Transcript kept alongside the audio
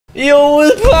Yo,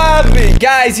 what's poppin'?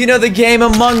 Guys, you know the game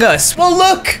Among Us? Well,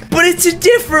 look, but it's a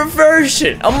different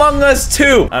version. Among Us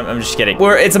 2. I'm just kidding.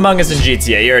 It's Among Us in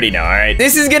GTA, you already know, all right?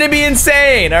 This is gonna be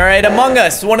insane, all right? Among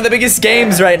Us, one of the biggest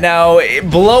games right now,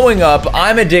 blowing up.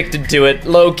 I'm addicted to it,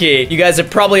 low-key. You guys have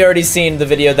probably already seen the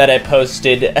video that I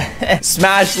posted.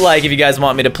 Smash like if you guys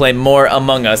want me to play more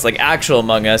Among Us, like actual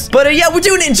Among Us. But yeah, we're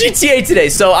doing it in GTA today,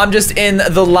 so I'm just in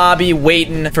the lobby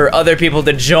waiting for other people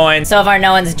to join. So far,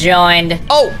 no one's joined.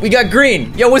 Oh, we got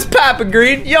Green. Yo, what's poppin',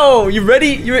 Green? Yo, you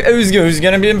ready? Who's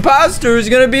gonna be an imposter? Who's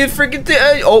gonna be a freaking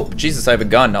oh, Jesus, I have a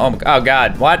gun. Oh,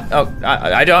 God. What? Oh,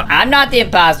 I don't. I'm not the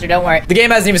imposter, don't worry. The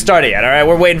game hasn't even started yet, all right?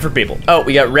 We're waiting for people. Oh,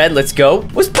 we got Red. Let's go.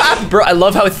 What's poppin', bro? I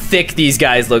love how thick these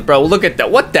guys look, bro. Look at that.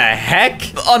 What the heck?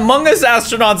 Among Us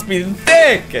astronauts be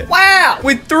thick. Wow.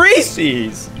 With 3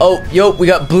 C's. Oh, yo, we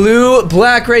got blue,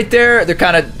 black right there. They're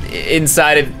kind of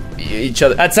inside of each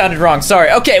other. That sounded wrong.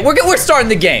 Sorry. Okay, we're starting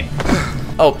the game.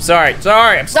 Oh, sorry.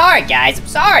 I'm sorry, guys. I'm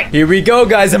sorry. Here we go,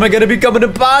 guys. Am I gonna become an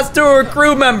imposter or a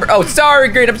crew member? Oh, sorry,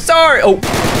 Green. I'm sorry. Oh.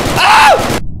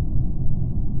 Ah!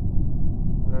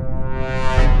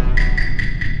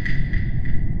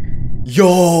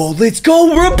 Yo, let's go.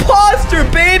 We're imposter,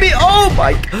 baby. Oh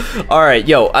my. All right,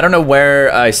 yo, I don't know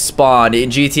where I spawned.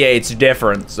 In GTA, it's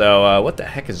different. So, what the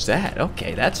heck is that?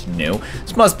 Okay, that's new.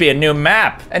 This must be a new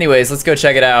map. Anyways, let's go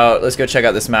check it out. Let's go check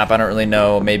out this map. I don't really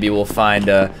know. Maybe we'll find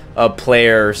a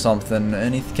player or something.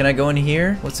 Can I go in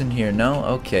here? What's in here? No?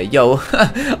 Okay. Yo,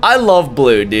 I love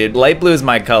blue, dude. Light blue is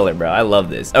my color, bro. I love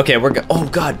this. Okay, oh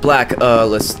God, black.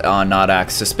 Let's not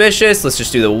act suspicious. Let's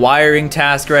just do the wiring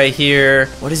task right here.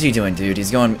 What is he doing, dude?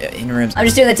 He's going in rooms. I'm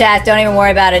just doing the task. Don't even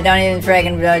worry about it. Don't even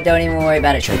worry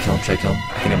about it. Should I kill him? Should I kill him?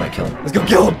 I think I might kill him. Let's go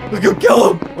kill him. Let's go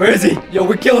kill him. Where is he? Yo,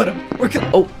 we're killing him.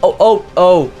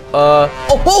 Oh,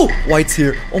 White's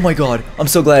here. Oh my God. I'm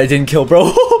so glad I didn't kill,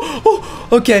 bro.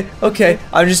 Okay.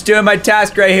 I'm just doing my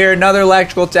task right here. Another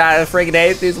electrical task. I freaking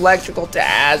hate these electrical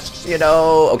tasks, you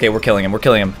know. Okay, we're killing him.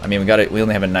 I mean, we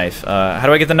only have a knife. How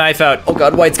do I get the knife out? Oh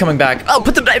God, White's coming back. Oh,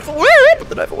 put the knife away.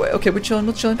 Okay, we're chilling.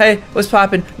 Hey, what's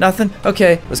poppin'? Nothing?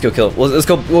 Okay, let's go kill him. Let's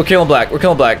go. We're killing Black. We're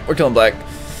killing Black.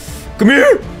 Come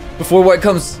here. Before White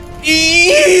comes.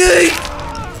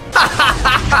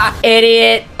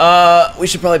 Idiot. We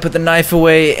should probably put the knife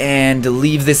away and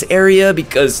leave this area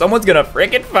because someone's gonna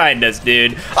frickin' find us,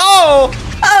 dude. Oh!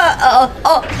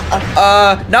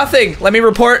 Nothing. Let me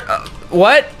report.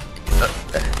 What?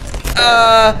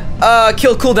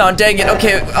 Kill cooldown. Dang it.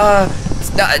 Okay.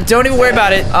 Don't even worry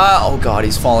about it. Oh God,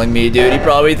 he's following me, dude. He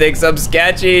probably thinks I'm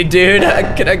sketchy, dude.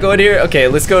 Can I go in here? Okay,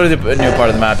 let's go to the new part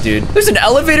of the map, dude. There's an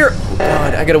elevator. Oh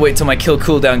God, I gotta wait till my kill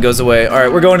cooldown goes away. All right,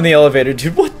 we're going in the elevator,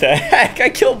 dude. What the heck? I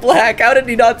killed Black. How did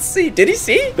he not see? Did he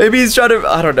see? Maybe he's trying to.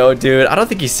 I don't know, dude. I don't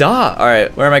think he saw. All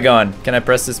right, where am I going? Can I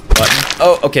press this button?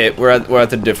 Oh, okay. We're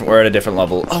at a different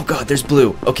level. Oh God, there's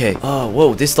blue. Okay. Oh,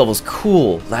 whoa. This level's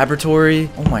cool. Laboratory.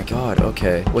 Oh my God.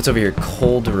 Okay. What's over here?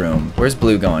 Cold room. Where's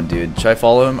blue going, dude? Should I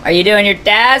follow him? Are you doing your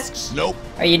tasks? Nope.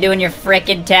 Are you doing your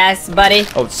frickin' tasks, buddy?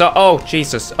 Oh,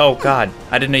 Jesus. Oh, God.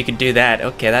 I didn't know you could do that.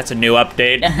 Okay, that's a new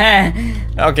update.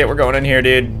 Okay, we're going in here,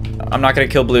 dude. I'm not gonna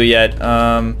kill blue yet.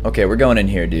 Okay, we're going in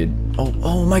here, dude.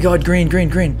 Oh my God, green.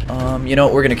 You know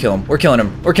what? We're gonna kill him. We're killing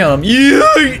him.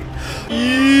 Yay!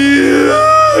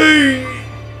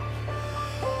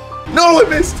 No, I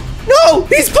missed. No,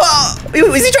 is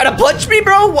he trying to punch me,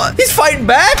 bro? What? He's fighting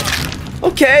back?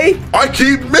 Okay. I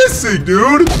keep missing,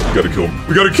 dude. We gotta kill him.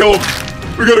 We gotta kill him.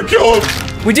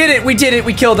 We did it.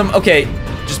 We killed him. Okay.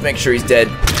 Just make sure he's dead.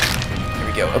 Here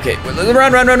we go. Okay. Run.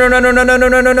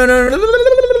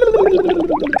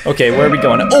 Okay, where are we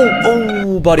going?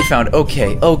 Oh, body found.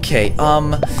 Okay. Oh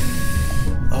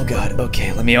God.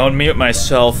 Okay, let me unmute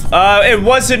myself. It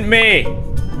wasn't me.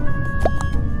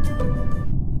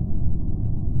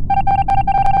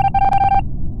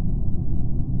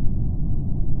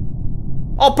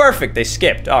 Oh, perfect. They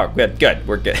skipped. Oh, good.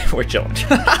 We're good. We're chilling.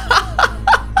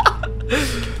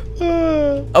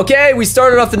 Okay, we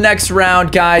started off the next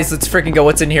round, guys. Let's freaking go.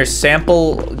 What's in here?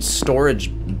 Sample storage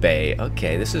bay.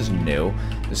 Okay, this is new.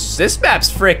 This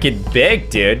map's freaking big,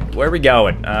 dude. Where are we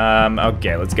going?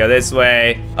 Okay, let's go this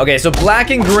way. Okay, so black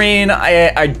and green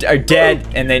are dead,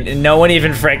 and then no one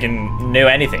even freaking knew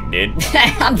anything, dude.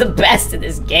 I'm the best at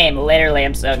this game. Literally,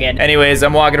 I'm so good. Anyways,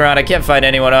 I'm walking around. I can't find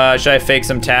anyone. Should I fake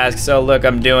some tasks? Oh, look,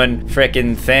 I'm doing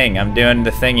freaking thing. I'm doing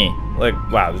the thingy. Look,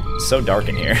 wow, it's so dark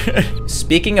in here.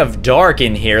 Speaking of dark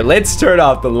in here, let's turn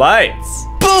off the lights.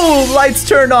 Boom! Boom! Lights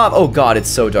turned off. Oh god, it's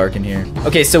so dark in here.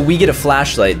 Okay, so we get a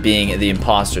flashlight being the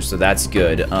imposter, so that's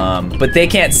good. But they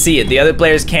can't see it. The other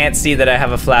players can't see that I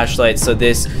have a flashlight, so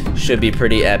this should be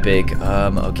pretty epic.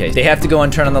 Okay, they have to go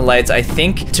and turn on the lights. I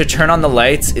think to turn on the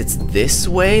lights, it's this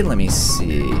way. Let me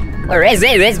see. Where is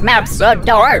it? This map's so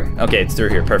dark. Okay, it's through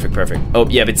here. Perfect, perfect. Oh,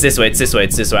 yeah, but it's this way, it's this way,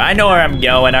 it's this way. I know where I'm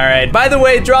going, all right. By the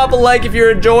way, drop a like if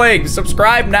you're enjoying.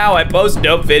 Subscribe now. I post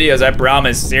dope videos, I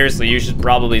promise. Seriously, you should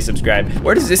probably subscribe.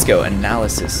 Where does this go?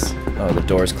 Analysis. Oh, the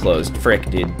door's closed. Frick,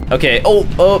 dude. Okay,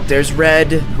 oh, there's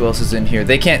red. Who else is in here?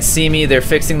 They can't see me. They're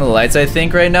fixing the lights, I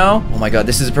think, right now. Oh my god,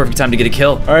 this is a perfect time to get a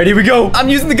kill. All right, here we go. I'm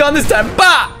using the gun this time.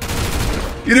 Bah!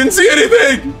 You didn't see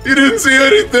anything! You didn't see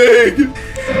anything!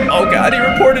 Oh god, he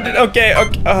reported it. Okay,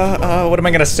 what am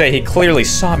I gonna say? He clearly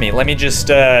saw me. Let me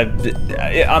just,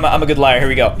 I'm a good liar. Here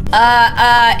we go.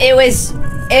 It was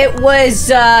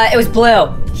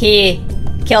blue. He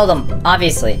killed him,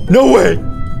 obviously. No way!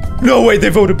 No way, they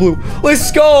voted blue.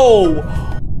 Let's go!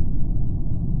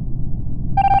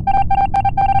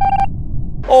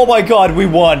 Oh my god, we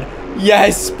won.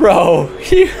 Yes, bro.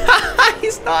 He's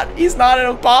not an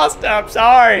imposter. I'm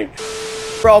sorry.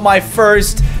 Bro, my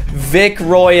first Vic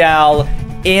Royale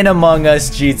in Among Us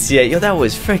GTA. Yo, that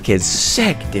was freaking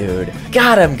sick, dude.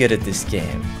 God, I'm good at this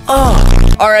game.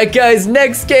 Oh. All right, guys,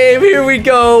 next game. Here we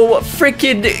go.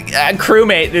 Freaking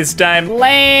crewmate this time.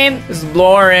 Lame. This is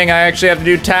boring. I actually have to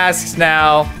do tasks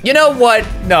now. You know what?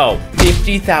 No.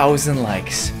 50,000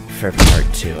 likes for part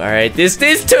 2. All right, this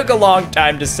took a long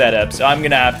time to set up, so I'm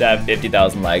gonna have to have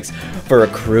 50,000 likes for a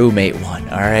crewmate one.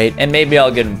 All right, and maybe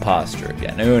I'll get imposter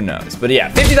again, who knows. But yeah,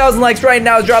 50,000 likes right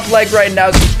now. Drop a like right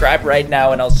now, subscribe right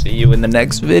now, and I'll see you in the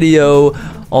next video.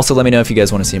 Also, let me know if you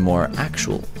guys want to see more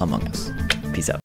actual Among Us. Peace out.